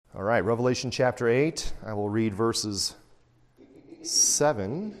All right, Revelation chapter 8. I will read verses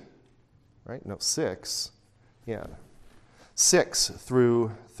 7, right? No, 6. Yeah. 6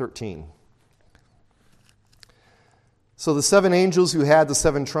 through 13. So the 7 angels who had the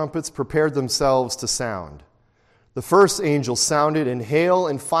 7 trumpets prepared themselves to sound. The first angel sounded, and hail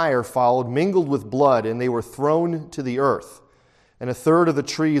and fire followed, mingled with blood, and they were thrown to the earth. And a third of the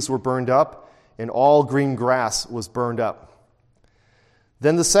trees were burned up, and all green grass was burned up.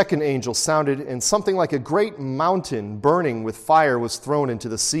 Then the second angel sounded, and something like a great mountain burning with fire was thrown into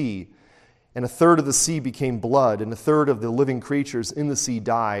the sea. And a third of the sea became blood, and a third of the living creatures in the sea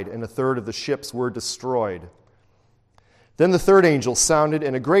died, and a third of the ships were destroyed. Then the third angel sounded,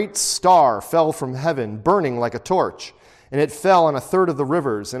 and a great star fell from heaven, burning like a torch. And it fell on a third of the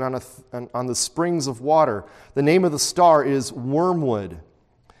rivers and on the springs of water. The name of the star is Wormwood.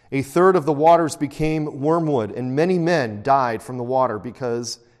 A third of the waters became wormwood, and many men died from the water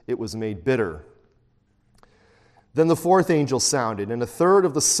because it was made bitter. Then the fourth angel sounded, and a third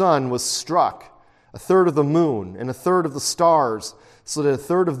of the sun was struck, a third of the moon, and a third of the stars, so that a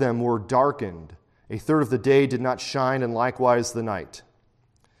third of them were darkened. A third of the day did not shine, and likewise the night.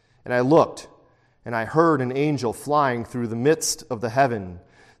 And I looked, and I heard an angel flying through the midst of the heaven,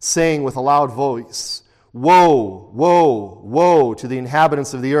 saying with a loud voice, "Woe, woe, woe to the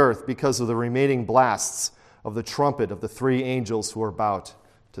inhabitants of the earth because of the remaining blasts of the trumpet of the 3 angels who are about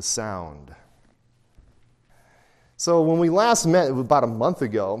to sound." So when we last met about a month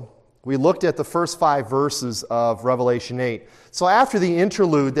ago, we looked at the first 5 verses of Revelation 8. So after the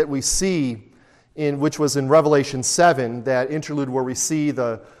interlude that we see, which was in Revelation 7, that interlude where we see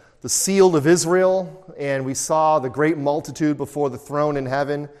the seal of Israel, and we saw the great multitude before the throne in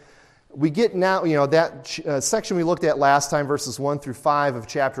heaven, we get now, that section we looked at last time, verses 1 through 5 of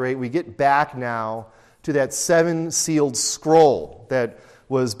chapter 8, we get back now to that 7-sealed scroll that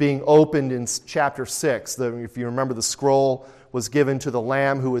was being opened in chapter 6. If you remember, the scroll was given to the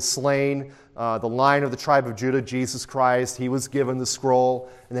Lamb who was slain, the Lion of the tribe of Judah, Jesus Christ. He was given the scroll,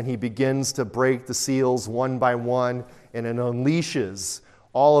 and then he begins to break the seals one by one, and it unleashes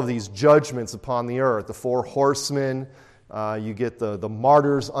all of these judgments upon the earth. The 4 horsemen, you get the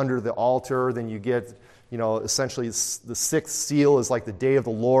martyrs under the altar, then you get, essentially the 6th seal is like the day of the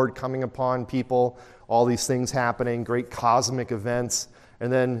Lord coming upon people, all these things happening, great cosmic events,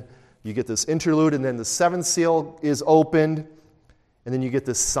 and then you get this interlude, and then the 7th seal is opened, and then you get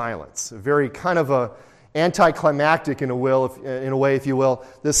this silence, a very kind of a anticlimactic in a way, if you will.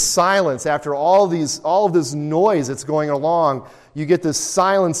 This silence after all of this noise that's going along, you get this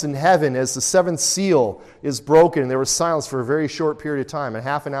silence in heaven as the 7th seal is broken. And there was silence for a very short period of time, a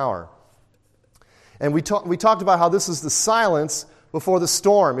half an hour. And we talked about how this is the silence before the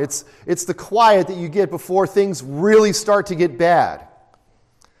storm. It's the quiet that you get before things really start to get bad,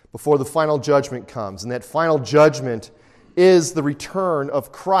 before the final judgment comes. And that final judgment is the return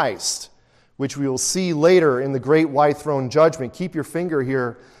of Christ, which we will see later in the great white throne judgment. Keep your finger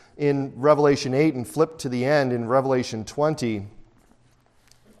here in Revelation 8 and flip to the end in Revelation 20.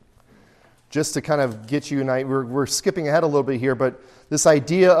 Just to kind of get you, and we're skipping ahead a little bit here, but this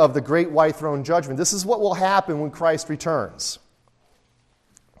idea of the great white throne judgment, this is what will happen when Christ returns.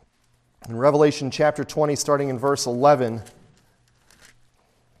 In Revelation chapter 20, starting in verse 11,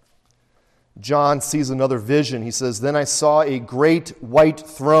 John sees another vision. He says, "Then I saw a great white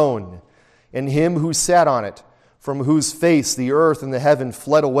throne, and him who sat on it, from whose face the earth and the heaven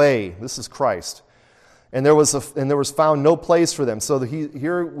fled away." This is Christ. "And there was found no place for them." So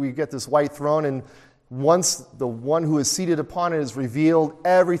here we get this white throne, and once the one who is seated upon it is revealed,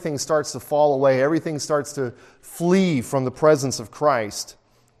 everything starts to fall away. Everything starts to flee from the presence of Christ.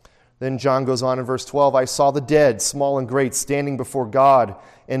 Then John goes on in verse 12, "I saw the dead, small and great, standing before God,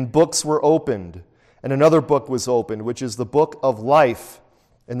 and books were opened. And another book was opened, which is the book of life.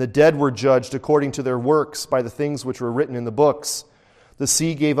 And the dead were judged according to their works by the things which were written in the books. The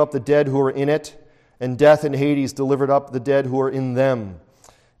sea gave up the dead who were in it, and death and Hades delivered up the dead who were in them.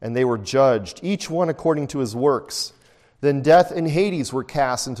 And they were judged, each one according to his works. Then death and Hades were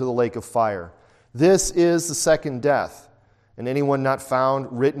cast into the lake of fire. This is the second death. And anyone not found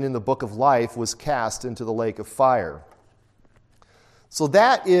written in the book of life was cast into the lake of fire." So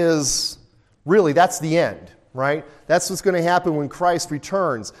that's the end, right? That's what's going to happen when Christ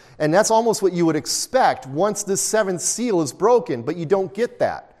returns. And that's almost what you would expect once this 7th seal is broken, but you don't get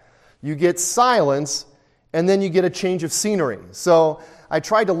that. You get silence, and then you get a change of scenery. So I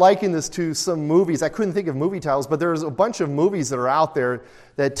tried to liken this to some movies. I couldn't think of movie titles, but there's a bunch of movies that are out there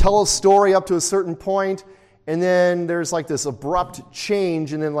that tell a story up to a certain point, and then there's like this abrupt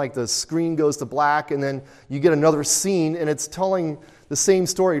change, and then like the screen goes to black, and then you get another scene, and it's telling the same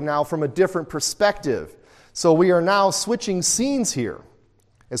story now from a different perspective. So we are now switching scenes here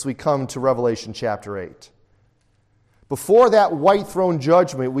as we come to Revelation chapter 8. Before that white throne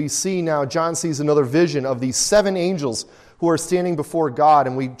judgment, we see now, John sees another vision of these 7 angels who are standing before God.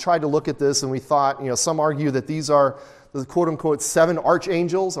 And we tried to look at this and we thought, some argue that these are the quote-unquote 7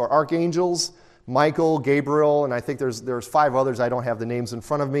 archangels or archangels, Michael, Gabriel, and I think there's 5 others. I don't have the names in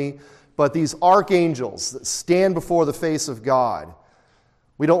front of me. But these archangels that stand before the face of God.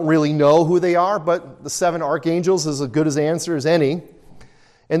 We don't really know who they are, but the 7 archangels is as good an answer as any.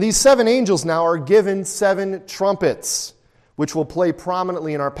 And these 7 angels now are given 7 trumpets, which will play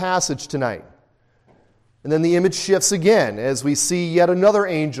prominently in our passage tonight. And then the image shifts again as we see yet another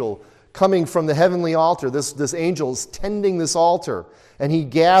angel coming from the heavenly altar. This angel is tending this altar, and he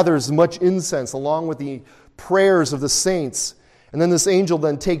gathers much incense along with the prayers of the saints. And then this angel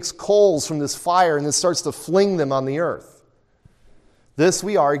then takes coals from this fire and then starts to fling them on the earth. This,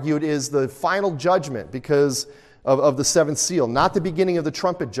 we argued, is the final judgment because of the 7th seal, not the beginning of the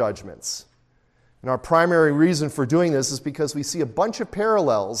trumpet judgments. And our primary reason for doing this is because we see a bunch of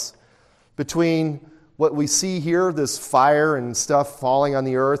parallels between what we see here, this fire and stuff falling on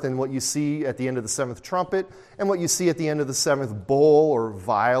the earth, and what you see at the end of the 7th trumpet, and what you see at the end of the 7th bowl or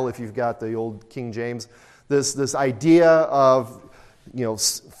vial, if you've got the old King James. This idea of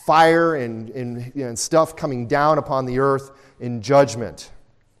fire and stuff coming down upon the earth in judgment.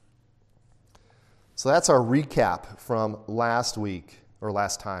 So that's our recap from last week, or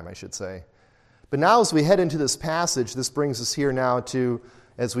last time, I should say. But now as we head into this passage, this brings us here now to,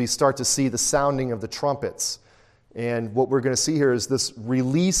 as we start to see the sounding of the trumpets. And what we're going to see here is this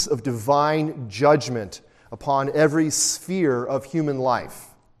release of divine judgment upon every sphere of human life.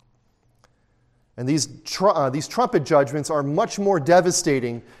 And these trumpet judgments are much more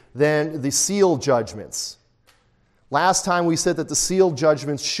devastating than the seal judgments. Last time we said that the seal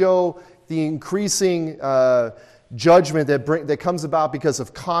judgments show the increasing judgment that comes about because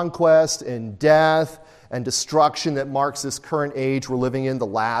of conquest and death and destruction that marks this current age we're living in, the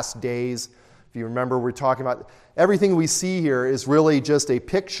last days. If you remember, we're talking about everything we see here is really just a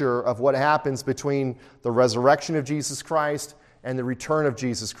picture of what happens between the resurrection of Jesus Christ and the return of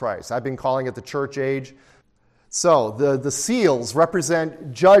Jesus Christ. I've been calling it the church age. So the seals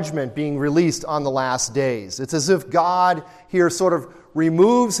represent judgment being released on the last days. It's as if God here sort of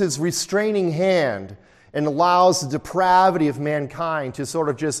removes his restraining hand and allows the depravity of mankind to sort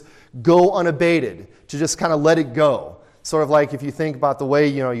of just go unabated, to just kind of let it go. Sort of like if you think about the way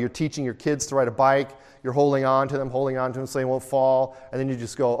you're teaching your kids to ride a bike, you're holding on to them so they won't fall, and then you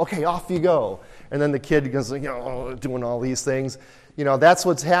just go, okay, off you go. And then the kid goes, doing all these things. That's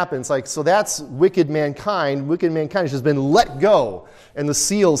what's happened. So that's wicked mankind. Wicked mankind has just been let go, and the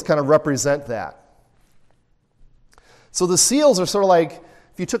seals kind of represent that. So the seals are sort of like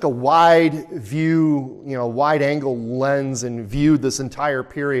if you took a wide view, wide angle lens and viewed this entire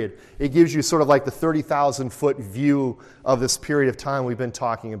period, it gives you sort of like the 30,000-foot view of this period of time we've been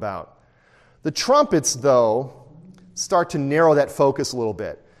talking about. The trumpets, though, start to narrow that focus a little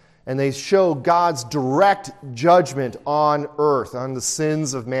bit. And they show God's direct judgment on earth, on the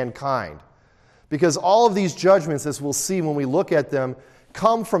sins of mankind. Because all of these judgments, as we'll see when we look at them,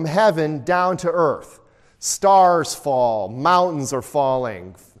 come from heaven down to earth. Stars fall, mountains are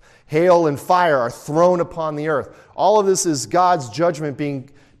falling, hail and fire are thrown upon the earth. All of this is God's judgment being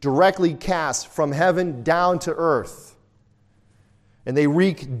directly cast from heaven down to earth. And they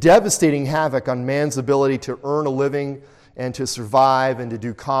wreak devastating havoc on man's ability to earn a living and to survive and to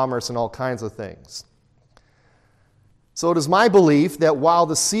do commerce and all kinds of things. So it is my belief that while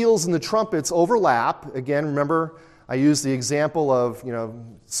the seals and the trumpets overlap, again, remember, I used the example of,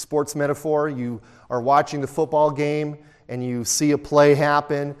 sports metaphor. You are watching the football game and you see a play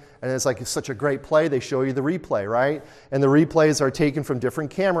happen, and it's like it's such a great play, they show you the replay, right? And the replays are taken from different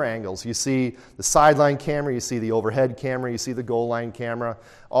camera angles. You see the sideline camera, you see the overhead camera, you see the goal line camera,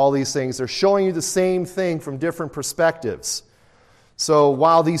 all these things. They're showing you the same thing from different perspectives. So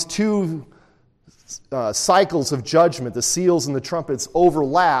while these two cycles of judgment, the seals and the trumpets,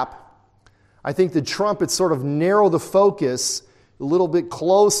 overlap, I think the trumpets sort of narrow the focus a little bit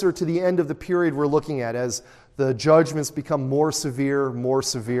closer to the end of the period we're looking at as the judgments become more severe, and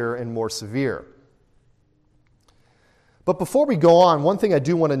more severe. But before we go on, one thing I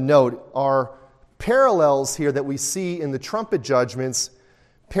do want to note are parallels here that we see in the trumpet judgments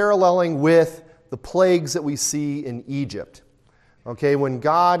paralleling with the plagues that we see in Egypt. Okay, when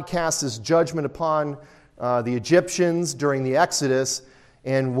God casts his judgment upon the Egyptians during the Exodus,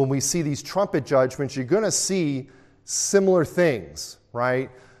 and when we see these trumpet judgments, you're going to see similar things, right?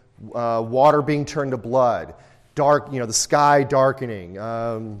 Water being turned to blood, the sky darkening,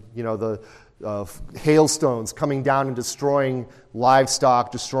 the hailstones coming down and destroying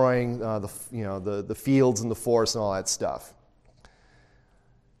livestock, destroying the fields and the forests and all that stuff.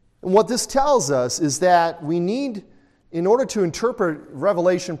 And what this tells us is that we need, in order to interpret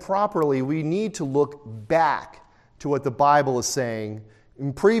Revelation properly, we need to look back to what the Bible is saying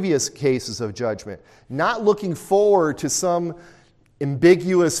in previous cases of judgment, not looking forward to some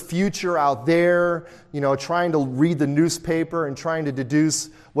ambiguous future out there, trying to read the newspaper and trying to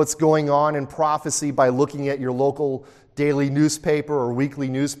deduce what's going on in prophecy by looking at your local daily newspaper or weekly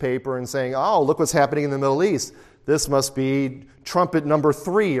newspaper and saying, oh, look what's happening in the Middle East. This must be trumpet number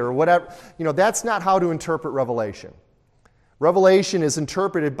 3 or whatever. That's not how to interpret Revelation. Revelation is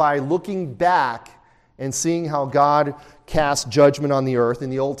interpreted by looking back and seeing how God cast judgment on the earth in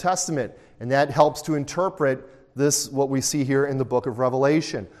the Old Testament. And that helps to interpret what we see here in the book of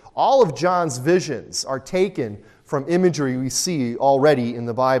Revelation. All of John's visions are taken from imagery we see already in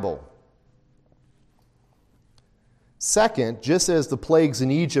the Bible. Second, just as the plagues in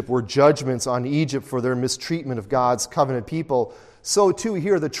Egypt were judgments on Egypt for their mistreatment of God's covenant people, so too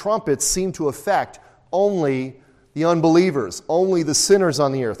here the trumpets seem to affect only the unbelievers, only the sinners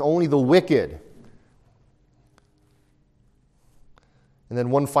on the earth, only the wicked. And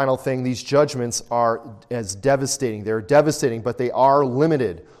then one final thing, these judgments are as devastating. They're devastating, but they are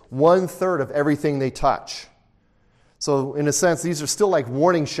limited. 1/3 of everything they touch. So in a sense, these are still like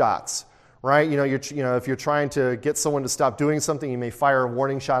warning shots, right? If you're trying to get someone to stop doing something, you may fire a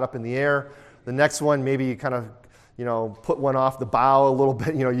warning shot up in the air. The next one, maybe you kind of, put one off the bow a little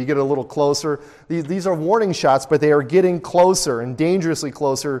bit. You get a little closer. These are warning shots, but they are getting closer and dangerously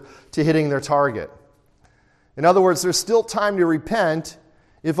closer to hitting their target. In other words, there's still time to repent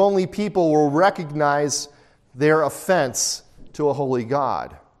if only people will recognize their offense to a holy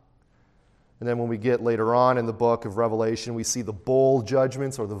God. And then when we get later on in the book of Revelation, we see the bowl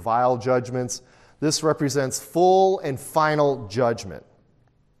judgments or the vial judgments. This represents full and final judgment.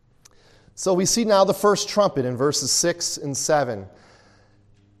 So we see now the first trumpet in verses 6 and 7.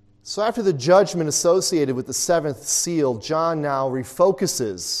 So after the judgment associated with the seventh seal, John now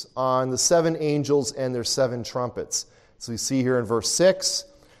refocuses on the 7 angels and their 7 trumpets. So we see here in verse 6,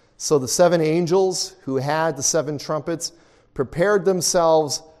 so the 7 angels who had the 7 trumpets prepared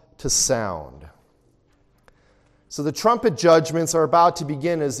themselves to sound. So the trumpet judgments are about to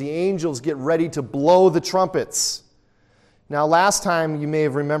begin as the angels get ready to blow the trumpets. Now, last time, you may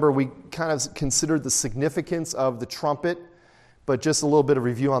have remembered, we kind of considered the significance of the trumpet, but just a little bit of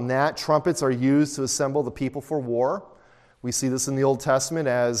review on that. Trumpets are used to assemble the people for war. We see this in the Old Testament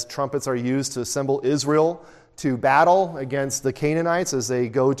as trumpets are used to assemble Israel to battle against the Canaanites as they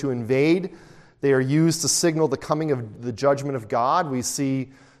go to invade. They are used to signal the coming of the judgment of God. We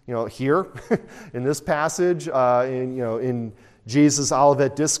see here in this passage, in Jesus'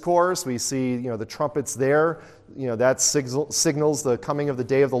 Olivet Discourse, we see the trumpets there. That signals the coming of the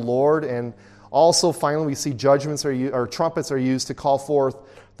day of the Lord. And also, finally, we see trumpets are used to call forth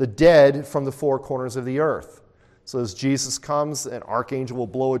the dead from the 4 corners of the earth. So as Jesus comes, an archangel will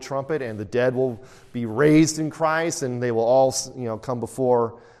blow a trumpet, and the dead will be raised in Christ, and they will all come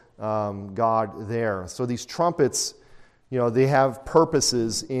before God there. So these trumpets, they have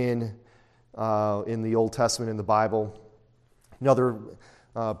purposes in the Old Testament, in the Bible. Another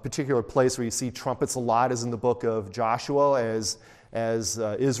particular place where you see trumpets a lot is in the book of Joshua, as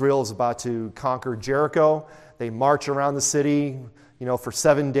Israel is about to conquer Jericho. They march around the city, for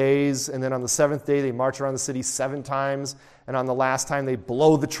 7 days, and then on the 7th day they march around the city 7 times, and on the last time they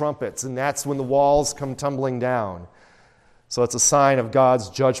blow the trumpets, and that's when the walls come tumbling down. So it's a sign of God's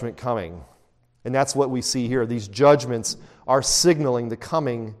judgment coming. And that's what we see here. These judgments are signaling the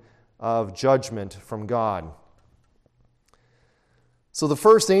coming of judgment from God. So the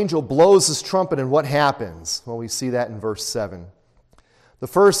first angel blows his trumpet, and what happens? Well, we see that in verse 7. The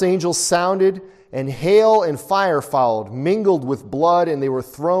first angel sounded, and hail and fire followed, mingled with blood, and they were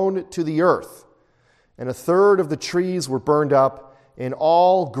thrown to the earth. And 1/3 of the trees were burned up, and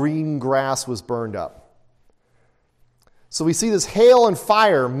all green grass was burned up. So we see this hail and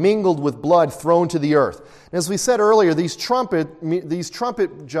fire mingled with blood thrown to the earth. And as we said earlier, these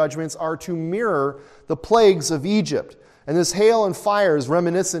trumpet judgments are to mirror the plagues of Egypt. And this hail and fire is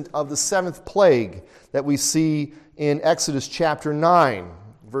reminiscent of the 7th plague that we see in Exodus chapter 9,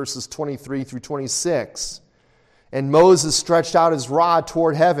 verses 23 through 26. And Moses stretched out his rod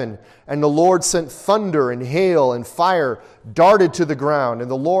toward heaven, and the Lord sent thunder and hail, and fire darted to the ground, and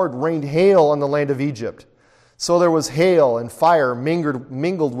the Lord rained hail on the land of Egypt. So there was hail and fire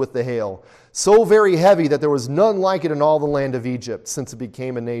mingled with the hail, so very heavy that there was none like it in all the land of Egypt since it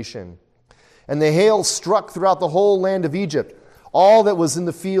became a nation. And the hail struck throughout the whole land of Egypt, all that was in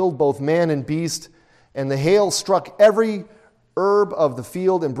the field, both man and beast. And the hail struck every herb of the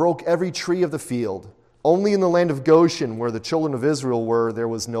field and broke every tree of the field. Only in the land of Goshen, where the children of Israel were, there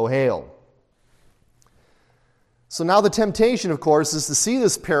was no hail. So now the temptation, of course, is to see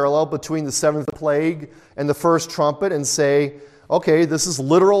this parallel between the seventh plague and the first trumpet and say, okay, this is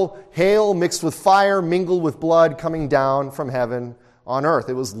literal hail mixed with fire, mingled with blood coming down from heaven on earth.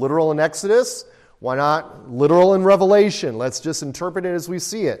 It was literal in Exodus. Why not literal in Revelation? Let's just interpret it as we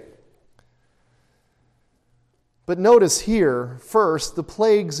see it. But notice here, first, the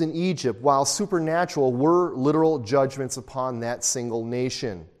plagues in Egypt, while supernatural, were literal judgments upon that single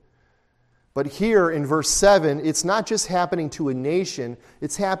nation. But here in verse 7, it's not just happening to a nation,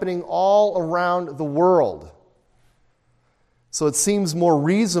 it's happening all around the world. So it seems more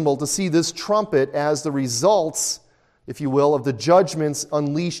reasonable to see this trumpet as the results, if you will, of the judgments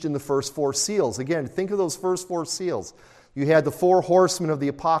unleashed in the first four seals. Again, think of those first four seals. You had the four horsemen of the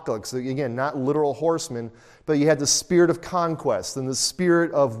apocalypse. Again, not literal horsemen, but you had the spirit of conquest, and the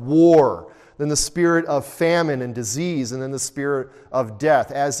spirit of war, then the spirit of famine and disease, and then the spirit of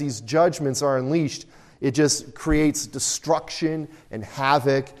death. As these judgments are unleashed, it just creates destruction and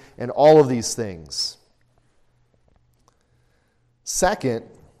havoc and all of these things. Second,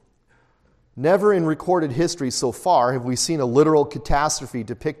 never in recorded history so far have we seen a literal catastrophe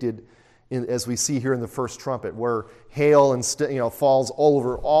depicted as we see here in the first trumpet, where hail and falls all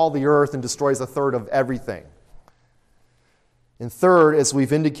over all the earth and destroys a third of everything. And third, as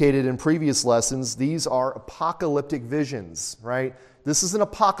we've indicated in previous lessons, these are apocalyptic visions, right? This is an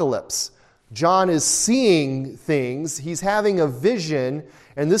apocalypse. John is seeing things, he's having a vision,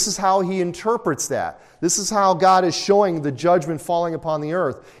 and this is how he interprets that. This is how God is showing the judgment falling upon the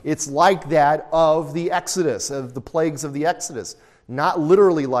earth. It's like that of the Exodus, of the plagues of the Exodus. Not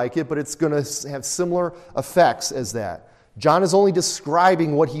literally like it, but it's going to have similar effects as that. John is only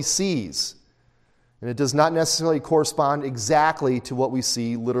describing what he sees, and it does not necessarily correspond exactly to what we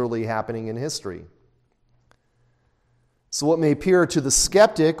see literally happening in history. So what may appear to the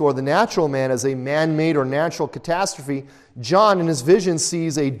skeptic or the natural man as a man-made or natural catastrophe, John in his vision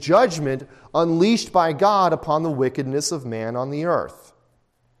sees a judgment unleashed by God upon the wickedness of man on the earth.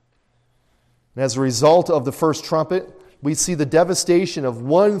 And as a result of the first trumpet, we see the devastation of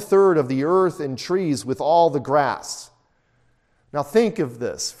 1/3 of the earth and trees with all the grass. Now think of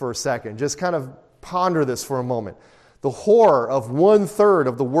this for a second. Just kind of ponder this for a moment. The horror of 1/3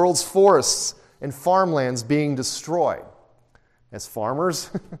 of the world's forests and farmlands being destroyed. As farmers,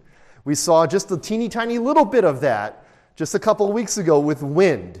 we saw just a teeny tiny little bit of that just a couple of weeks ago with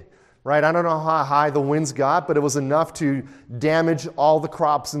wind. Right? I don't know how high the winds got, but it was enough to damage all the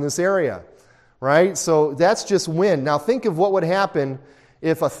crops in this area. Right? So that's just wind. Now think of what would happen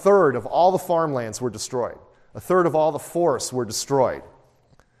if 1/3 of all the farmlands were destroyed. 1/3 of all the forests were destroyed.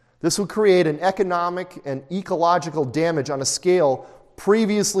 This would create an economic and ecological damage on a scale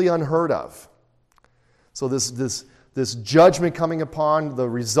previously unheard of. So this judgment coming upon the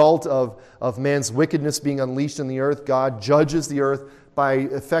result of man's wickedness being unleashed on the earth, God judges the earth by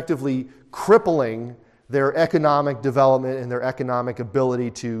effectively crippling their economic development and their economic ability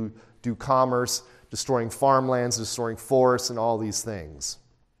to do commerce, destroying farmlands, destroying forests, and all these things.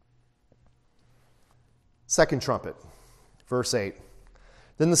 Second trumpet, verse 8.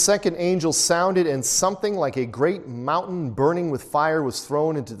 Then the second angel sounded, and something like a great mountain burning with fire was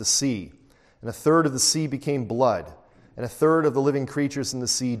thrown into the sea. And 1/3 of the sea became blood, and 1/3 of the living creatures in the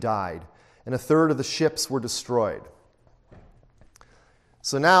sea died, and 1/3 of the ships were destroyed.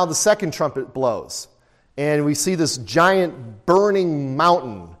 So now the second trumpet blows, and we see this giant burning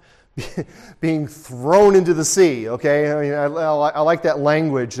mountain being thrown into the sea, okay? I mean, I like that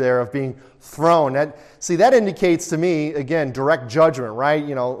language there of being thrown. That indicates to me, again, direct judgment, right?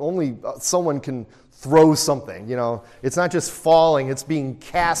 Only someone can throw something, It's not just falling, it's being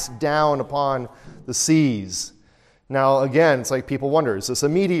cast down upon the seas. Now, again, it's like people wonder, is this a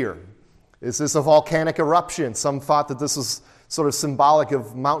meteor? Is this a volcanic eruption? Some thought that this was sort of symbolic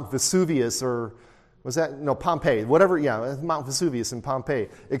of Mount Vesuvius, or was that? No, Pompeii. Whatever, yeah, Mount Vesuvius in Pompeii,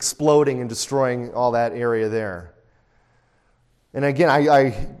 exploding and destroying all that area there. And again,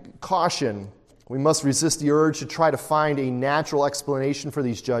 I caution, we must resist the urge to try to find a natural explanation for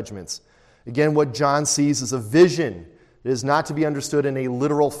these judgments. Again, what John sees is a vision. It is not to be understood in a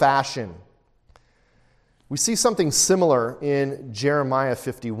literal fashion. We see something similar in Jeremiah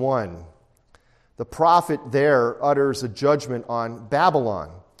 51. The prophet there utters a judgment on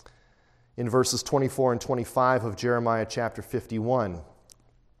Babylon in verses 24 and 25 of Jeremiah chapter 51.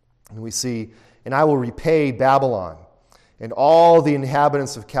 And we see, "And I will repay Babylon, and all the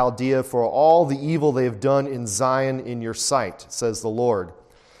inhabitants of Chaldea for all the evil they have done in Zion in your sight, says the Lord.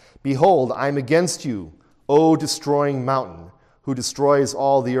 Behold, I am against you, O destroying mountain, who destroys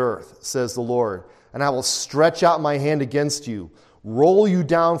all the earth, says the Lord. And I will stretch out my hand against you, roll you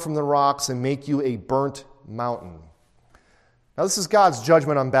down from the rocks, and make you a burnt mountain. Now this is God's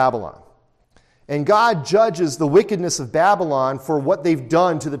judgment on Babylon. And God judges the wickedness of Babylon for what they've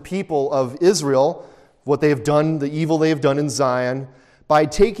done to the people of Israel, what they have done, the evil they have done in Zion, by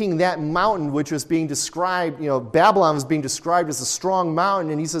taking that mountain which was being described, Babylon was being described as a strong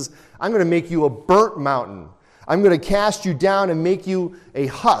mountain, and he says, I'm going to make you a burnt mountain. I'm going to cast you down and make you a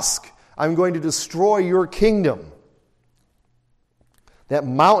husk. I'm going to destroy your kingdom. That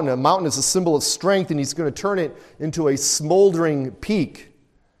mountain, a mountain is a symbol of strength, and he's going to turn it into a smoldering peak.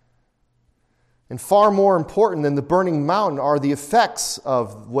 And far more important than the burning mountain are the effects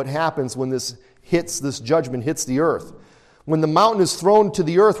of what happens when this judgment hits the earth. When the mountain is thrown to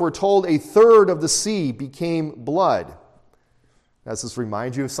the earth, we're told a third of the sea became blood. Does this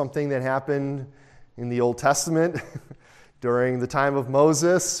remind you of something that happened in the Old Testament during the time of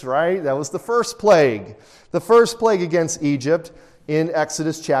Moses, right? That was the first plague. The first plague against Egypt in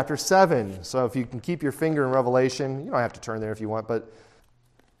Exodus chapter 7. So if you can keep your finger in Revelation, you don't have to turn there if you want, but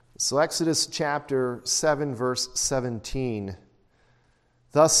so Exodus chapter 7, verse 17.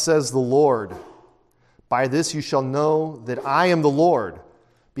 Thus says the Lord, by this you shall know that I am the Lord.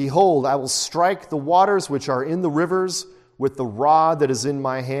 Behold, I will strike the waters which are in the rivers with the rod that is in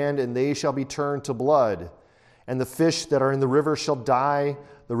my hand, and they shall be turned to blood. And the fish that are in the river shall die,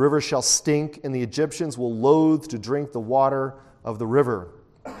 the river shall stink, and the Egyptians will loathe to drink the water of the river.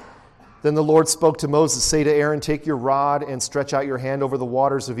 Then the Lord spoke to Moses, say to Aaron, take your rod and stretch out your hand over the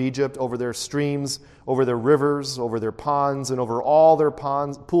waters of Egypt, over their streams, over their rivers, over their ponds, and over all their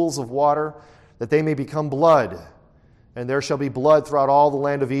pools of water, that they may become blood. And there shall be blood throughout all the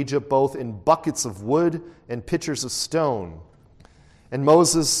land of Egypt, both in buckets of wood and pitchers of stone. And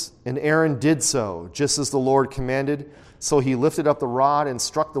Moses and Aaron did so, just as the Lord commanded. So he lifted up the rod and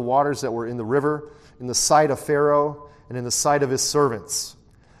struck the waters that were in the river, in the sight of Pharaoh and in the sight of his servants.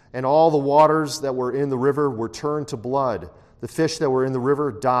 And all the waters that were in the river were turned to blood. The fish that were in the river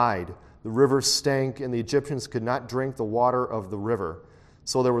died. The river stank, and the Egyptians could not drink the water of the river.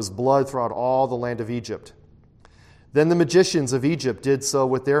 So there was blood throughout all the land of Egypt. Then the magicians of Egypt did so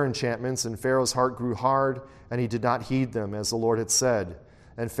with their enchantments, and Pharaoh's heart grew hard, and he did not heed them, as the Lord had said.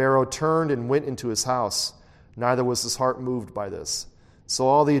 And Pharaoh turned and went into his house. Neither was his heart moved by this. So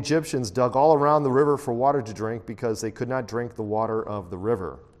all the Egyptians dug all around the river for water to drink, because they could not drink the water of the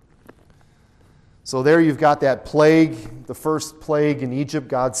river. So there you've got that plague, the first plague in Egypt.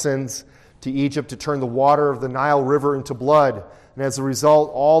 God sends to Egypt to turn the water of the Nile River into blood. And as a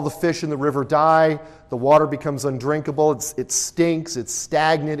result, all the fish in the river die. The water becomes undrinkable. It stinks. It's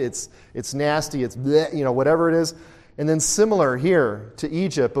stagnant. It's nasty. It's bleh, whatever it is. And then similar here to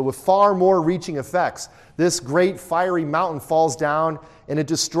Egypt, but with far more reaching effects. This great fiery mountain falls down and it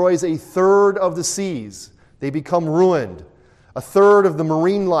destroys a third of the seas. They become ruined. A third of the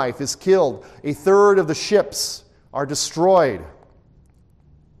marine life is killed. A third of the ships are destroyed.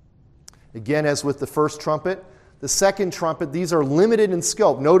 Again, as with the first trumpet, the second trumpet, these are limited in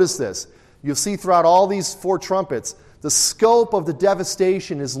scope. Notice this. You'll see throughout all these four trumpets, the scope of the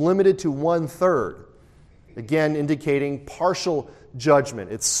devastation is limited to 1/3. Again, indicating partial judgment.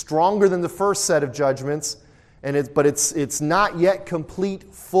 It's stronger than the first set of judgments, but it's not yet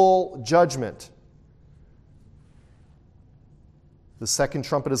complete, full judgment. The second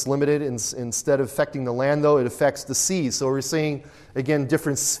trumpet is limited. Instead of affecting the land, though, it affects the sea. So we're seeing, again,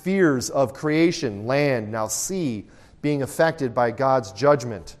 different spheres of creation, land, now sea, being affected by God's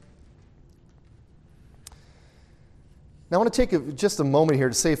judgment. Now I want to take just a moment here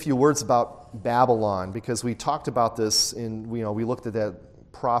to say a few words about Babylon, because we talked about this we looked at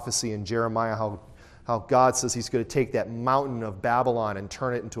that prophecy in Jeremiah, how God says he's going to take that mountain of Babylon and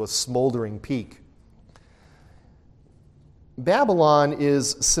turn it into a smoldering peak. Babylon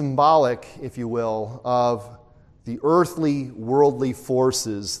is symbolic, if you will, of the earthly, worldly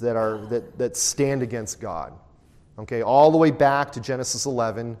forces that stand against God. Okay, all the way back to Genesis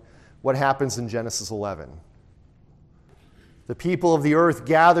 11. What happens in Genesis 11? The people of the earth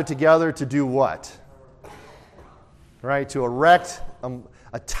gather together to do what? Right, to erect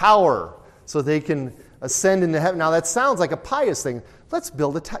a tower so they can ascend into heaven. Now that sounds like a pious thing. Let's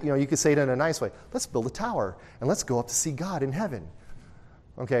build a tower. You could say it in a nice way. Let's build a tower and let's go up to see God in heaven.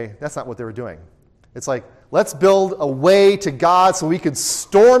 Okay, that's not what they were doing. It's like, let's build a way to God so we could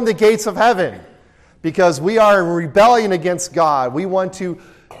storm the gates of heaven because we are in rebellion against God. We want to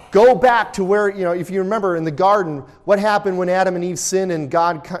Go back to where, if you remember in the garden, what happened when Adam and Eve sinned and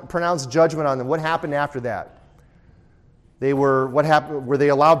God pronounced judgment on them? What happened after that? What happened? Were they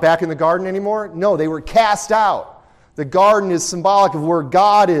allowed back in the garden anymore? No, they were cast out. The garden is symbolic of where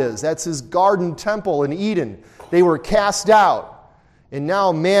God is. That's his garden temple in Eden. They were cast out. And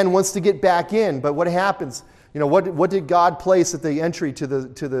now man wants to get back in. But what happens? What did God place at the entry to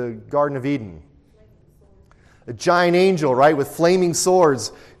the Garden of Eden? A giant angel, right, with flaming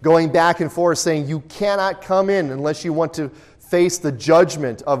swords going back and forth saying, you cannot come in unless you want to face the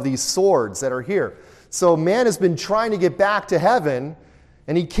judgment of these swords that are here. So man has been trying to get back to heaven,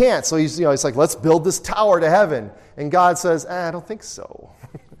 and he can't. So he's like, let's build this tower to heaven. And God says, I don't think so.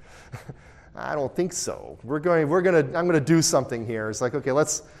 I don't think so. I'm going to do something here. It's like, okay,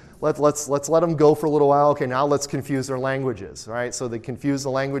 let's let them go for a little while. Okay, now let's confuse their languages, right? So they confuse the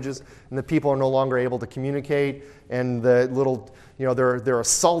languages, and the people are no longer able to communicate, and the little, their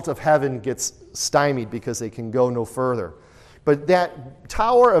assault of heaven gets stymied because they can go no further. But that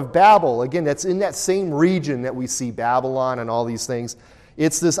Tower of Babel, again, that's in that same region that we see Babylon and all these things.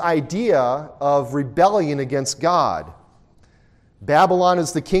 It's this idea of rebellion against God. Babylon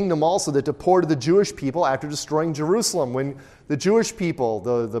is the kingdom also that deported the Jewish people after destroying Jerusalem. When the Jewish people,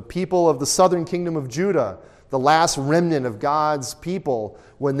 the people of the southern kingdom of Judah, the last remnant of God's people,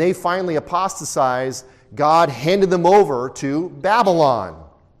 when they finally apostatized, God handed them over to Babylon.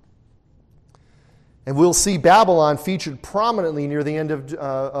 And we'll see Babylon featured prominently near the end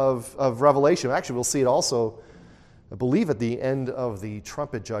of Revelation. Actually, we'll see it also, I believe, at the end of the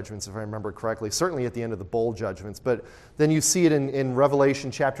trumpet judgments, if I remember correctly. Certainly at the end of the bowl judgments. But then you see it in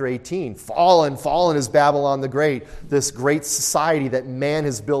Revelation chapter 18. Fallen is Babylon the Great, this great society that man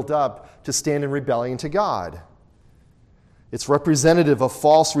has built up to stand in rebellion to God. It's representative of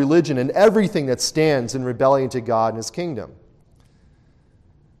false religion and everything that stands in rebellion to God and his kingdom.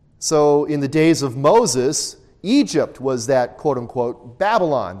 So in the days of Moses, Egypt was that quote-unquote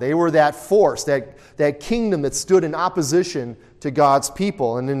Babylon. They were that force, that kingdom that stood in opposition to God's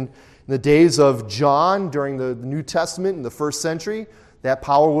people. And in the days of John, during the New Testament in the first century, that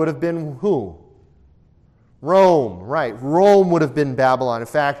power would have been who? Rome, right. Rome would have been Babylon. In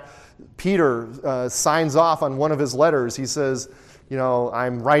fact, Peter signs off on one of his letters. He says,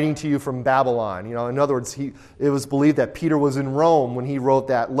 I'm writing to you from Babylon. In other words, it was believed that Peter was in Rome when he wrote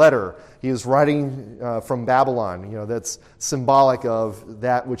that letter. He was writing from Babylon. That's symbolic of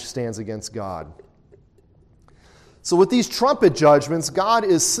that which stands against God. So with these trumpet judgments, God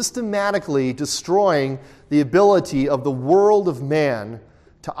is systematically destroying the ability of the world of man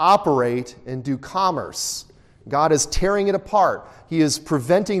to operate and do commerce. God is tearing it apart. He is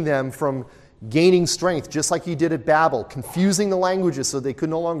preventing them from gaining strength, just like he did at Babel, confusing the languages so they could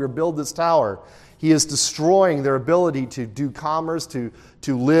no longer build this tower. He is destroying their ability to do commerce, to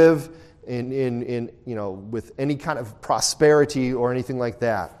live in with any kind of prosperity or anything like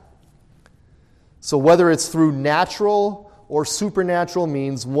that. So whether it's through natural or supernatural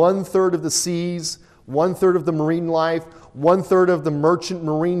means, 1/3 of the seas, 1/3 of the marine life, 1/3 of the merchant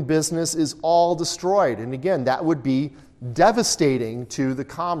marine business is all destroyed. And again, that would be devastating to the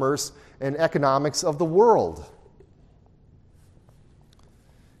commerce and economics of the world.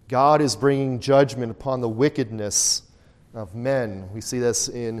 God is bringing judgment upon the wickedness of men. We see this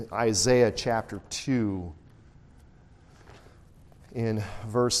in Isaiah chapter 2, in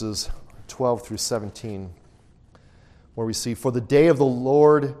verses 12 through 17, where we see, "For the day of the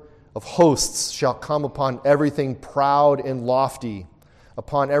Lord of hosts shall come upon everything proud and lofty,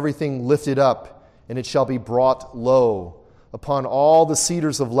 upon everything lifted up, and it shall be brought low, upon all the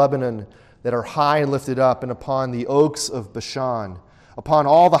cedars of Lebanon that are high and lifted up, and upon the oaks of Bashan, upon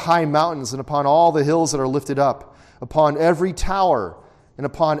all the high mountains, and upon all the hills that are lifted up, upon every tower, and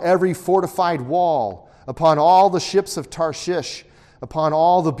upon every fortified wall, upon all the ships of Tarshish, upon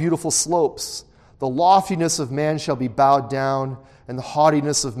all the beautiful slopes. The loftiness of man shall be bowed down, and the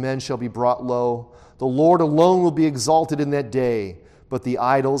haughtiness of men shall be brought low. The Lord alone will be exalted in that day, but the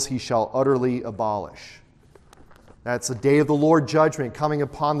idols he shall utterly abolish." That's the day of the Lord judgment coming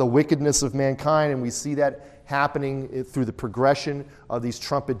upon the wickedness of mankind, and we see that happening through the progression of these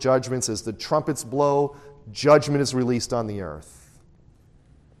trumpet judgments. As the trumpets blow, judgment is released on the earth.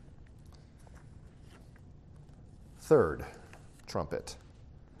 Third trumpet,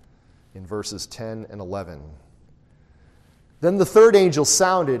 in verses 10 and 11. "Then the third angel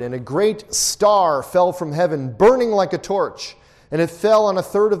sounded, and a great star fell from heaven, burning like a torch, and it fell on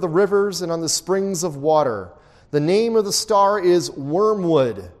 1/3 of the rivers and on the springs of water. The name of the star is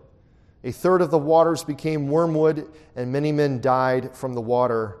Wormwood. 1/3 of the waters became wormwood, and many men died from the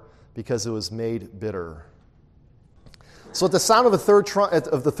water because it was made bitter." So at the sound of the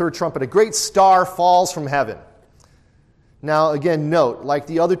third trumpet, a great star falls from heaven. Now, again, note, like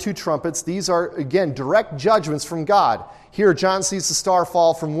the other two trumpets, these are, again, direct judgments from God. Here, John sees the star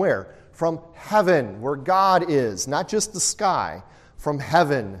fall from where? From heaven, where God is. Not just the sky, from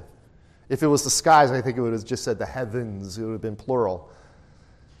heaven. If it was the skies, I think it would have just said the heavens. It would have been plural.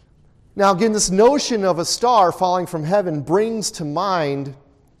 Now, again, this notion of a star falling from heaven brings to mind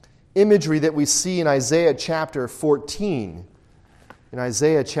imagery that we see in Isaiah chapter 14. In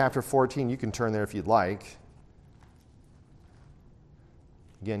Isaiah chapter 14, you can turn there if you'd like.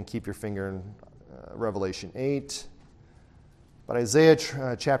 Again, keep your finger in Revelation 8. But Isaiah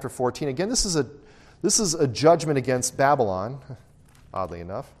chapter 14, again, this is a judgment against Babylon, oddly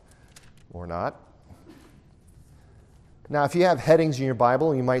enough, or not. Now, if you have headings in your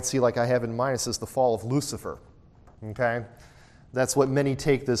Bible, you might see, like I have in mine, it says the fall of Lucifer. Okay? That's what many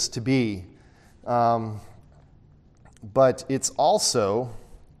take this to be. But it's also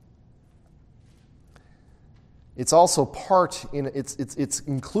it's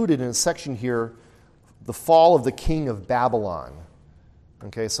included in a section here, the fall of the king of Babylon.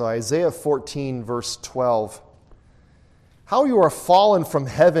 Okay, so Isaiah 14, verse 12. How you are fallen from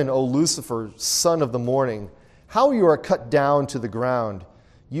heaven, O Lucifer, son of the morning. How you are cut down to the ground,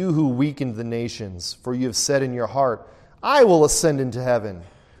 you who weakened the nations. For you have said in your heart, I will ascend into heaven.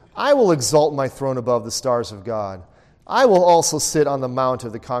 I will exalt my throne above the stars of God. I will also sit on the mount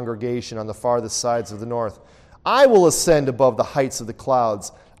of the congregation on the farthest sides of the north. I will ascend above the heights of the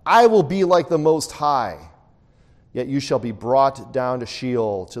clouds. I will be like the Most High. Yet you shall be brought down to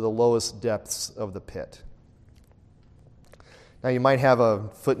Sheol, to the lowest depths of the pit. Now you might have a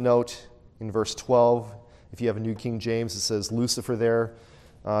footnote in verse 12. If you have a New King James, it says Lucifer there.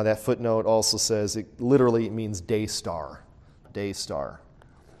 That footnote also says it means day star. Day star.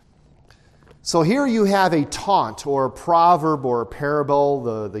 So here you have a taunt or a proverb or a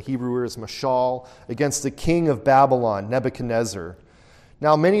parable, the Hebrew word is mashal, against the king of Babylon, Nebuchadnezzar.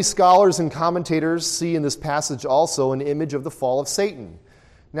 Now many scholars and commentators see in this passage also an image of the fall of Satan.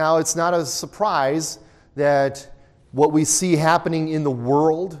 Now it's not a surprise that what we see happening in the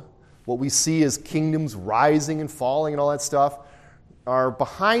world, what we see as kingdoms rising and falling and all that stuff, are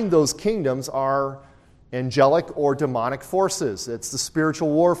behind those kingdoms are angelic or demonic forces. It's the spiritual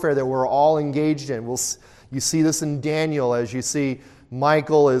warfare that we're all engaged in. You see this in Daniel as you see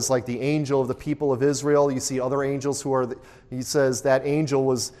Michael is like the angel of the people of Israel. You see other angels he says that angel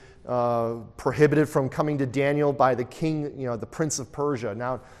was prohibited from coming to Daniel by the king, the prince of Persia.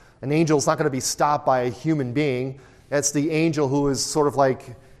 Now, an angel is not going to be stopped by a human being. That's the angel who is sort of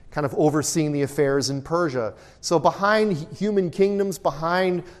like kind of overseeing the affairs in Persia. So behind human kingdoms,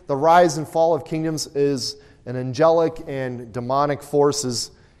 behind the rise and fall of kingdoms is an angelic and demonic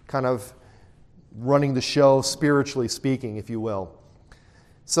forces kind of running the show, spiritually speaking, if you will.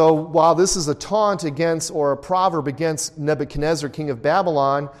 So while this is a taunt against or a proverb against Nebuchadnezzar, king of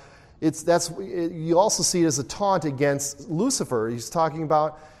Babylon, you also see it as a taunt against Lucifer. He's talking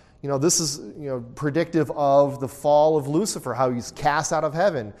about, this is predictive of the fall of Lucifer, how he's cast out of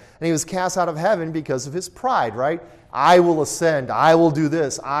heaven. And he was cast out of heaven because of his pride, right? I will ascend. I will do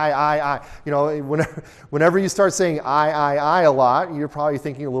this. I. Whenever you start saying I a lot, you're probably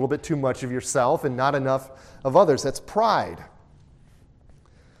thinking a little bit too much of yourself and not enough of others. That's pride.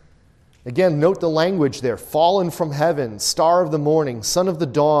 Again, note the language there. Fallen from heaven, star of the morning, son of the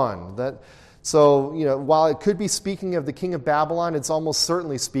dawn. So, while it could be speaking of the king of Babylon, it's almost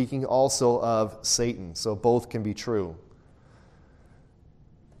certainly speaking also of Satan. So both can be true.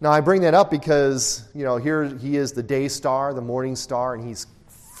 Now, I bring that up because, here he is the day star, the morning star, and he's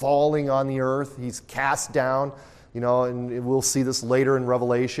falling on the earth. He's cast down, and we'll see this later in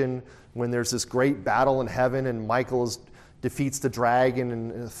Revelation when there's this great battle in heaven and Michael defeats the dragon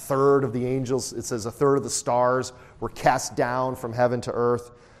and a third of the angels, it says a third of the stars were cast down from heaven to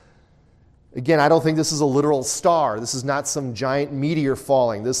earth. Again, I don't think this is a literal star. This is not some giant meteor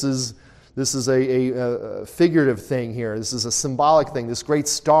falling. This is a figurative thing here. This is a symbolic thing. This great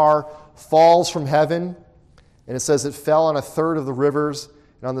star falls from heaven, and it says it fell on a third of the rivers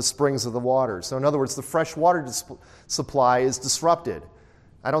and on the springs of the waters. So in other words, the fresh water supply is disrupted.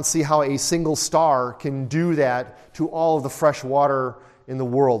 I don't see how a single star can do that to all of the fresh water in the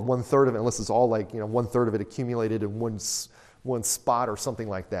world, one third of it, unless it's all like, one third of it accumulated in one spot or something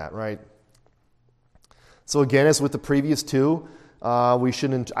like that, right? So again, as with the previous two, I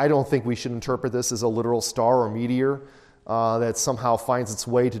don't think we should interpret this as a literal star or meteor that somehow finds its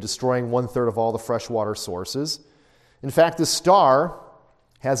way to destroying one third of all the freshwater sources. In fact, this star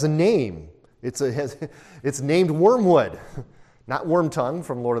has a name. It's named Wormwood. Not Wormtongue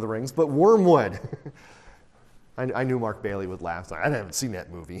from Lord of the Rings, but Wormwood. I knew Mark Bailey would laugh. I haven't seen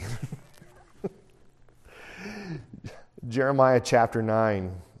that movie. Jeremiah chapter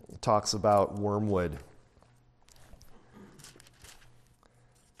 9 talks about wormwood.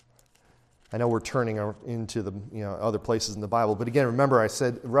 I know we're turning into the other places in the Bible, but again, remember I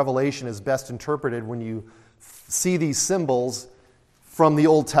said Revelation is best interpreted when you see these symbols from the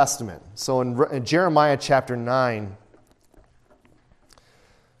Old Testament. So in Jeremiah chapter 9,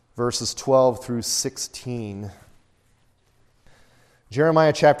 verses 12 through 16.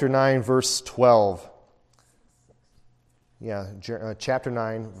 Jeremiah chapter 9, verse 12. Chapter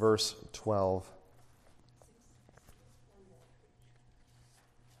 9, verse 12.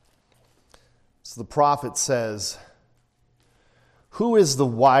 So the prophet says, "Who is the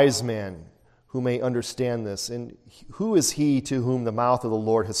wise man who may understand this? And who is he to whom the mouth of the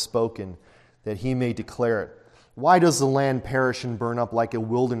Lord has spoken, that he may declare it? Why does the land perish and burn up like a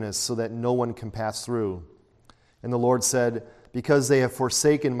wilderness, so that no one can pass through?" And the Lord said, "Because they have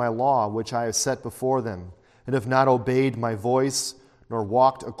forsaken my law, which I have set before them, and have not obeyed my voice, nor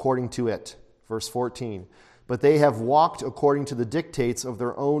walked according to it." Verse 14. "But they have walked according to the dictates of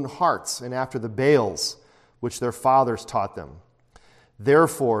their own hearts, and after the Baals, which their fathers taught them.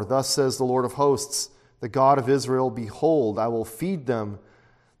 Therefore, thus says the Lord of hosts, the God of Israel, behold, I will feed them,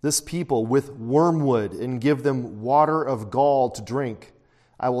 this people, with wormwood, and give them water of gall to drink.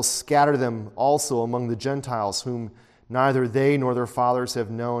 I will scatter them also among the Gentiles, whom neither they nor their fathers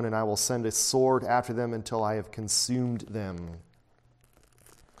have known, and I will send a sword after them until I have consumed them."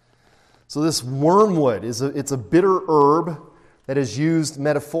 So this wormwood, it's a bitter herb that is used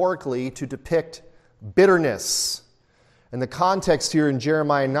metaphorically to depict bitterness. And the context here in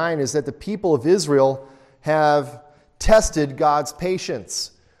Jeremiah 9 is that the people of Israel have tested God's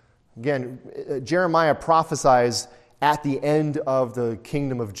patience. Again, Jeremiah prophesies at the end of the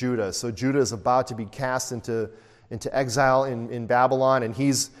kingdom of Judah. So Judah is about to be cast into exile in Babylon, and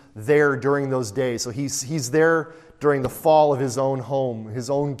he's there during those days. So he's there during the fall of his own home. His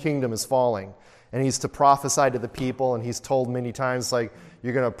own kingdom is falling. And he's to prophesy to the people, and he's told many times, like,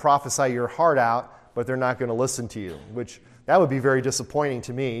 you're going to prophesy your heart out, but they're not going to listen to you, which that would be very disappointing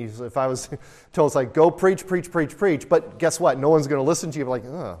to me. If I was told, it's like, go preach, preach, preach, preach, but guess what? No one's going to listen to you. Like,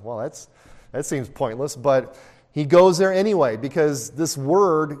 well, that seems pointless. But he goes there anyway because this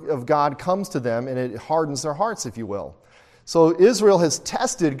word of God comes to them, and it hardens their hearts, if you will. So Israel has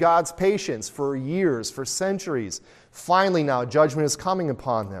tested God's patience for years, for centuries. Finally now, judgment is coming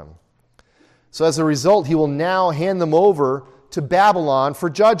upon them. So as a result, he will now hand them over to Babylon for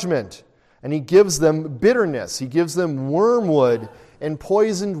judgment. And he gives them bitterness. He gives them wormwood and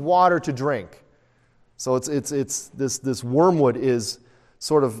poisoned water to drink. So it's this wormwood is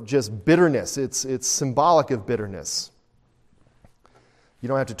sort of just bitterness. It's symbolic of bitterness. You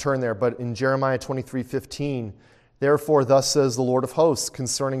don't have to turn there, but in Jeremiah 23:15, "Therefore thus says the Lord of hosts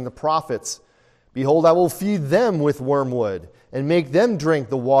concerning the prophets, Behold, I will feed them with wormwood and make them drink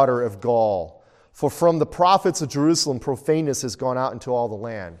the water of gall. For from the prophets of Jerusalem profaneness has gone out into all the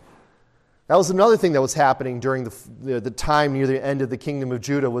land." That was another thing that was happening during the time near the end of the kingdom of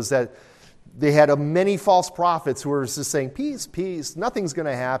Judah, was that they had many false prophets who were just saying, peace, peace, nothing's going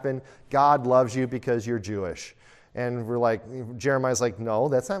to happen. God loves you because you're Jewish. And we're like, Jeremiah's like, no,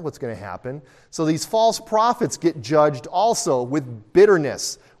 that's not what's going to happen. So these false prophets get judged also with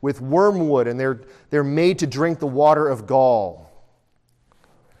bitterness, with wormwood, and they're made to drink the water of gall.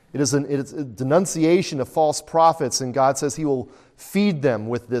 It's a denunciation of false prophets, and God says he will feed them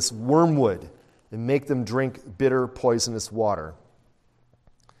with this wormwood and make them drink bitter, poisonous water.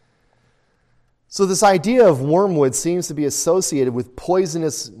 So this idea of wormwood seems to be associated with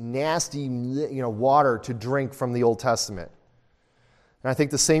poisonous, nasty, water to drink from the Old Testament. And I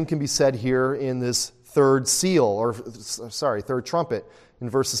think the same can be said here in this third trumpet, in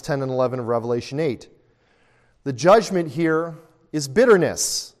verses 10 and 11 of Revelation 8. The judgment here is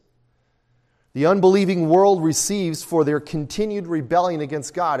bitterness. The unbelieving world receives for their continued rebellion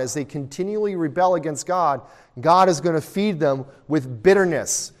against God. As they continually rebel against God, God is going to feed them with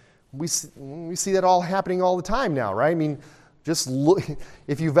bitterness. We see that all happening all the time now, right? I mean, just look,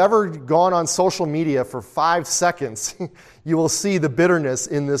 if you've ever gone on social media for 5 seconds, you will see the bitterness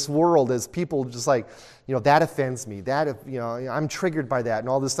in this world as people just like, that offends me, I'm triggered by that and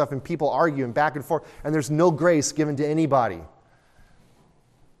all this stuff, and people arguing back and forth, and there's no grace given to anybody.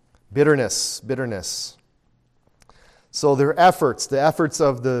 Bitterness. So the efforts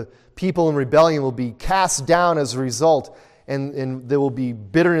of the people in rebellion will be cast down as a result, and there will be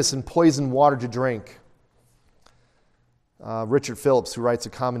bitterness and poisoned water to drink. Richard Phillips, who writes a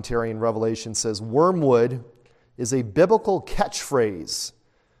commentary in Revelation, says, "Wormwood is a biblical catchphrase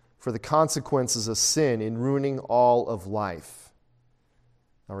for the consequences of sin in ruining all of life.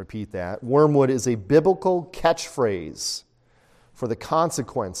 I'll repeat that. Wormwood is a biblical catchphrase for the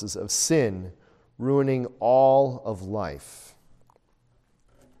consequences of sin ruining all of life.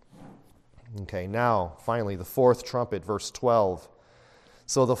 Okay, now, finally, the fourth trumpet, verse 12.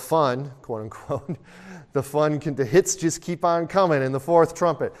 So the fun, quote unquote, the hits just keep on coming in the fourth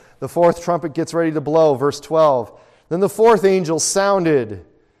trumpet. The fourth trumpet gets ready to blow, verse 12. Then the fourth angel sounded,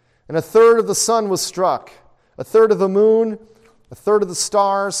 and a third of the sun was struck, a third of the moon, a third of the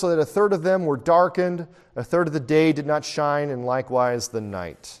stars, so that a third of them were darkened, a third of the day did not shine, and likewise the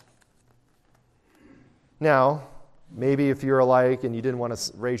night. Now, maybe if you're alike and you didn't want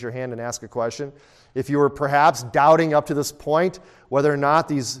to raise your hand and ask a question, if you were perhaps doubting up to this point whether or not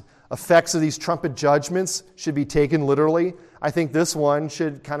these effects of these trumpet judgments should be taken literally, I think this one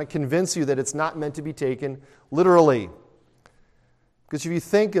should kind of convince you that it's not meant to be taken literally. Because if you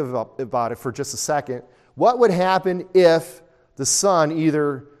think about it for just a second, what would happen if the sun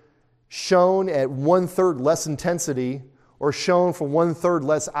either shone at 1/3 less intensity or shone for 1/3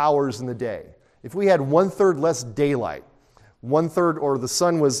 less hours in the day? If we had 1/3 less daylight, 1/3, or the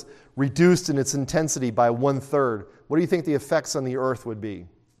sun was reduced in its intensity by 1/3, what do you think the effects on the earth would be?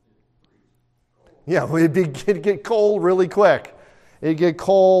 Yeah, it'd get cold really quick. It'd get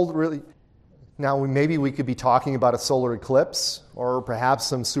cold really. Now, maybe we could be talking about a solar eclipse or perhaps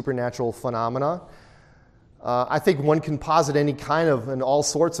some supernatural phenomena. I think one can posit any kind of and all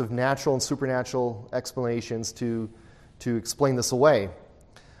sorts of natural and supernatural explanations to explain this away.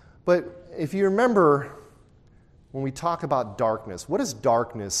 But if you remember, when we talk about darkness, what does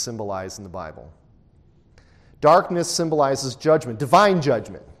darkness symbolize in the Bible? Darkness symbolizes judgment, divine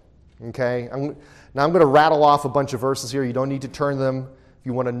judgment. Okay? Now I'm going to rattle off a bunch of verses here. You don't need to turn them. If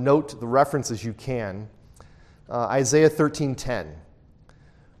you want to note the references, you can. Isaiah 13:10.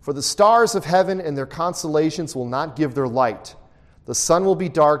 For the stars of heaven and their constellations will not give their light. The sun will be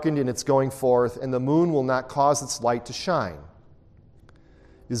darkened in its going forth, and the moon will not cause its light to shine.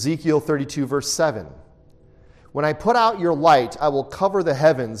 Ezekiel 32, verse 7. When I put out your light, I will cover the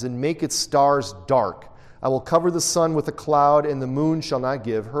heavens and make its stars dark. I will cover the sun with a cloud, and the moon shall not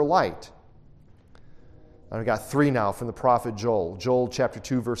give her light. I've got 3 now from the prophet Joel. Joel chapter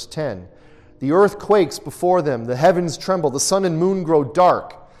 2, verse 10. The earth quakes before them, the heavens tremble, the sun and moon grow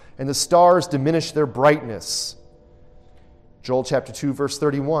dark, and the stars diminish their brightness. Joel chapter 2, verse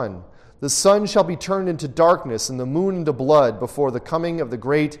 31. The sun shall be turned into darkness and the moon into blood before the coming of the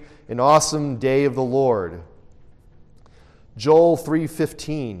great and awesome day of the Lord. Joel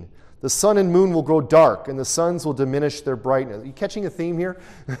 3:15. The sun and moon will grow dark, and the suns will diminish their brightness. Are you catching a theme here?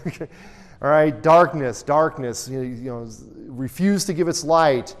 All right, darkness, refuse to give its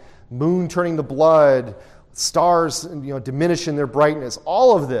light, moon turning to blood, stars diminish in their brightness.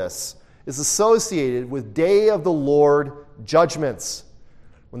 All of this is associated with day of the Lord judgments.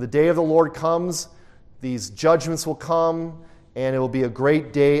 When the day of the Lord comes, these judgments will come, and it will be a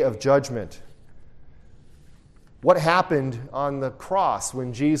great day of judgment. What happened on the cross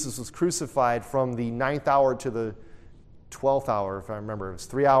when Jesus was crucified from the 9th hour to the 12th hour, if I remember? It was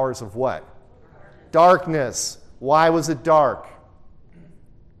 3 hours of what? Darkness. Why was it dark?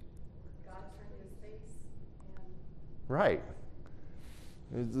 God turned his face. Right.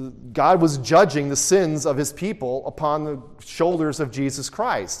 God was judging the sins of his people upon the shoulders of Jesus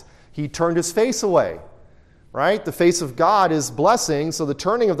Christ. He turned his face away. Right? The face of God is blessing, so the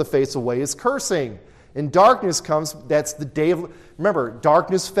turning of the face away is cursing. And darkness comes, that's the day of, remember,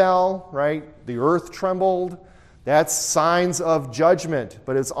 darkness fell, right? The earth trembled. That's signs of judgment,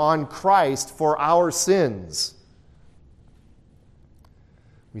 but it's on Christ for our sins.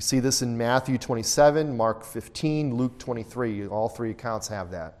 We see this in Matthew 27, Mark 15, Luke 23. All 3 accounts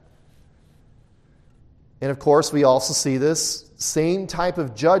have that. And of course, we also see this same type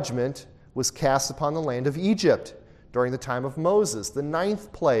of judgment was cast upon the land of Egypt during the time of Moses, the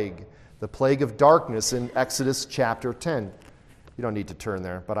 9th plague. The plague of darkness in Exodus chapter 10. You don't need to turn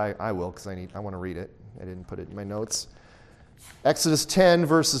there, but I will because I want to read it. I didn't put it in my notes. Exodus 10,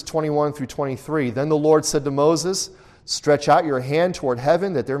 verses 21 through 23. Then the Lord said to Moses, stretch out your hand toward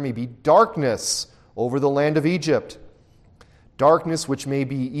heaven that there may be darkness over the land of Egypt, darkness which may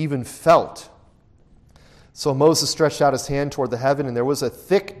be even felt. So Moses stretched out his hand toward the heaven, and there was a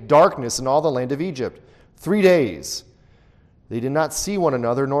thick darkness in all the land of Egypt 3 days. They did not see one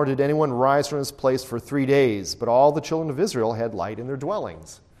another, nor did anyone rise from his place for 3 days. But all the children of Israel had light in their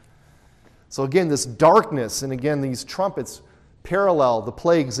dwellings. So again, this darkness, and again, these trumpets parallel the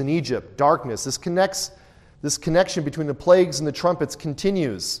plagues in Egypt. Darkness. This connection between the plagues and the trumpets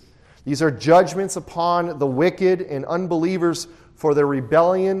continues. These are judgments upon the wicked and unbelievers for their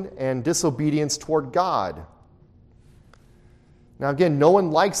rebellion and disobedience toward God. Now again, no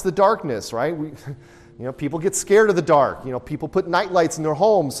one likes the darkness, right? People get scared of the dark. People put night lights in their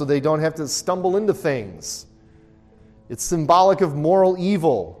homes so they don't have to stumble into things. It's symbolic of moral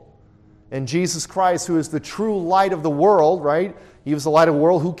evil. And Jesus Christ, who is the true light of the world, right? He was the light of the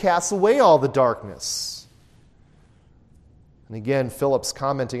world who casts away all the darkness. And again, Philip's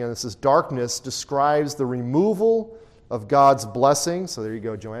commenting on this as darkness describes the removal of God's blessing. So there you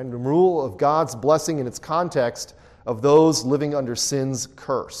go, Joanne. The removal of God's blessing in its context of those living under sin's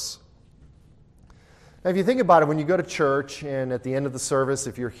curse. Now, if you think about it, when you go to church and at the end of the service,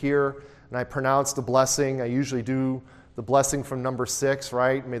 if you're here and I pronounce the blessing, I usually do the blessing from number 6,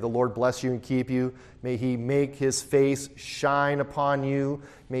 right? May the Lord bless you and keep you. May He make His face shine upon you.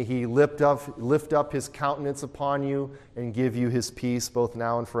 May He lift up His countenance upon you and give you His peace both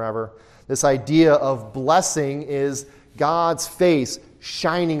now and forever. This idea of blessing is God's face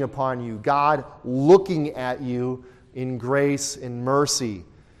shining upon you, God looking at you in grace and mercy.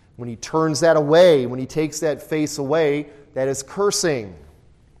 When He turns that away, when He takes that face away, that is cursing.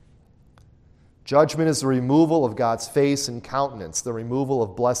 Judgment is the removal of God's face and countenance, the removal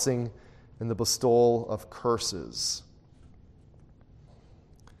of blessing and the bestowal of curses.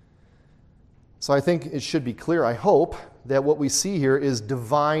 So I think it should be clear, I hope, that what we see here is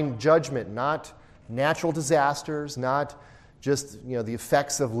divine judgment, not natural disasters, not just the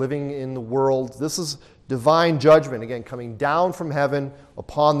effects of living in the world. This is divine judgment, again, coming down from heaven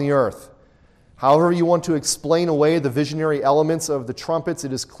upon the earth. However you want to explain away the visionary elements of the trumpets,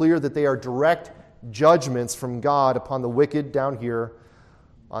 it is clear that they are direct judgments from God upon the wicked down here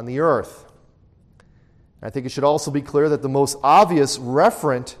on the earth. I think it should also be clear that the most obvious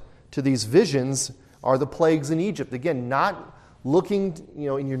referent to these visions are the plagues in Egypt. Again, not looking in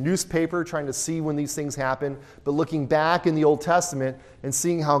your newspaper trying to see when these things happen, but looking back in the Old Testament and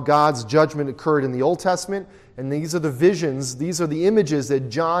seeing how God's judgment occurred in the Old Testament. And these are the visions, these are the images that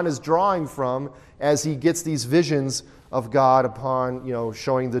John is drawing from as he gets these visions of God upon,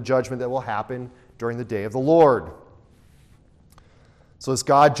 showing the judgment that will happen during the day of the Lord. So as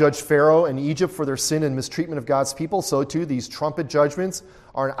God judged Pharaoh and Egypt for their sin and mistreatment of God's people, so too these trumpet judgments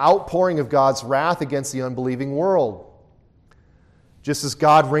are an outpouring of God's wrath against the unbelieving world. Just as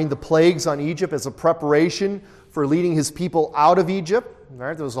God rained the plagues on Egypt as a preparation for leading His people out of Egypt,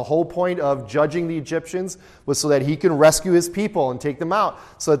 right? There was the whole point of judging the Egyptians was so that He can rescue His people and take them out.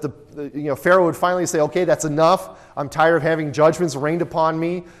 So that Pharaoh would finally say, okay, that's enough. I'm tired of having judgments rained upon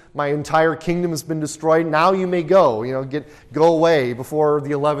me. My entire kingdom has been destroyed. Now you may go. Go away before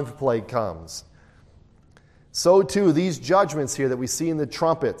the 11th plague comes. So too, these judgments here that we see in the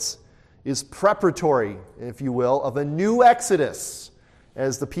trumpets is preparatory, if you will, of a new exodus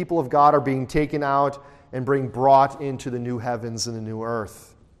as the people of God are being taken out and being brought into the new heavens and the new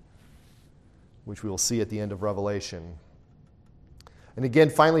earth, which we will see at the end of Revelation. And again,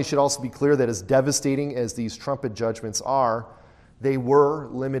 finally, it should also be clear that as devastating as these trumpet judgments are, they were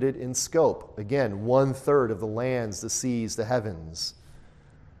limited in scope. Again, 1/3 of the lands, the seas, the heavens.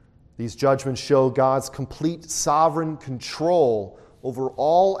 These judgments show God's complete sovereign control over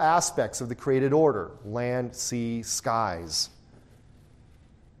all aspects of the created order, land, sea, skies.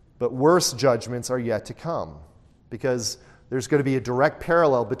 But worse judgments are yet to come, because there's going to be a direct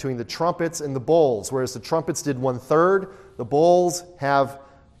parallel between the trumpets and the bowls. Whereas the trumpets did 1/3, the bowls have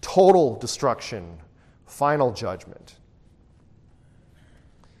total destruction, final judgment.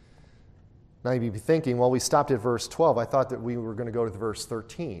 Now you'd be thinking, well, we stopped at verse 12. I thought that we were going to go to verse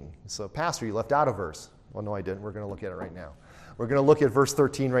 13. So, Pastor, you left out a verse. Well, no, I didn't. We're going to look at it right now. We're going to look at verse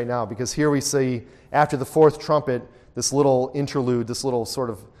 13 right now, because here we see, after the fourth trumpet, this little interlude, this little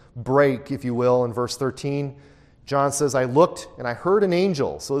sort of break, if you will, in verse 13. John says, I looked and I heard an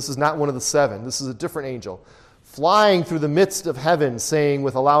angel. So this is not one of the 7. This is a different angel. Flying through the midst of heaven, saying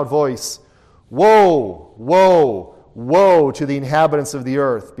with a loud voice, Woe, woe, woe to the inhabitants of the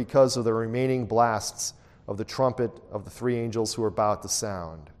earth, because of the remaining blasts of the trumpet of the 3 angels who are about to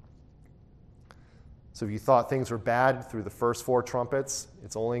sound. So if you thought things were bad through the first 4 trumpets,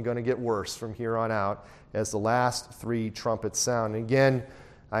 it's only going to get worse from here on out as the last 3 trumpets sound. And again,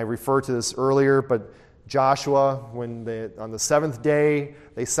 I referred to this earlier, but Joshua, when on the 7th day,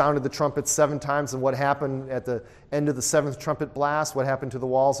 they sounded the trumpet 7 times, and what happened at the end of the 7th trumpet blast? What happened to the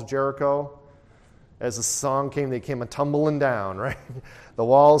walls of Jericho? As the song came, they came a-tumbling down, right? The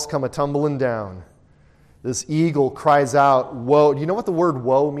walls come a-tumbling down. This eagle cries out, woe. Do you know what the word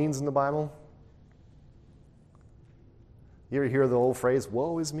woe means in the Bible? You ever hear the old phrase,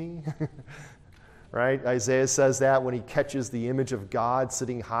 woe is me? right? Isaiah says that when he catches the image of God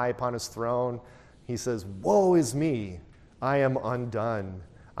sitting high upon his throne. He says, "Woe is me, I am undone.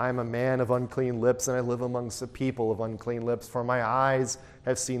 I am a man of unclean lips, and I live amongst a people of unclean lips, for my eyes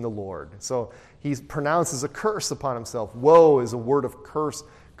have seen the Lord." So he pronounces a curse upon himself. Woe is a word of curse.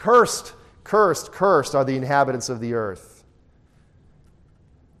 Cursed, cursed, cursed are the inhabitants of the earth.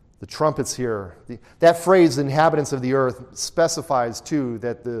 The trumpets here, that phrase, inhabitants of the earth, specifies too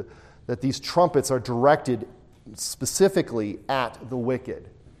that these trumpets are directed specifically at the wicked,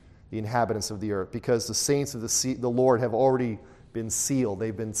 the inhabitants of the earth, because the saints of the Lord have already been sealed.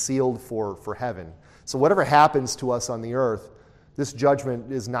 They've been sealed for heaven. So whatever happens to us on the earth, this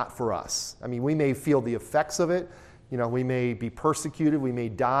judgment is not for us. I mean, we may feel the effects of it. We may be persecuted. We may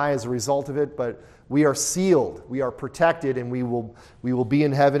die as a result of it, but we are sealed. We are protected, and we will be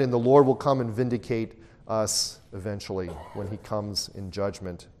in heaven, and the Lord will come and vindicate us eventually when he comes in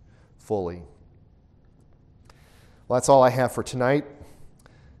judgment fully. Well, that's all I have for tonight.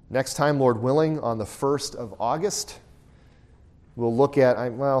 Next time, Lord willing, on the 1st of August, we'll look at,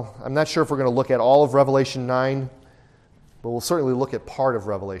 I'm not sure if we're going to look at all of Revelation 9, but we'll certainly look at part of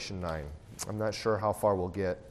Revelation 9. I'm not sure how far we'll get.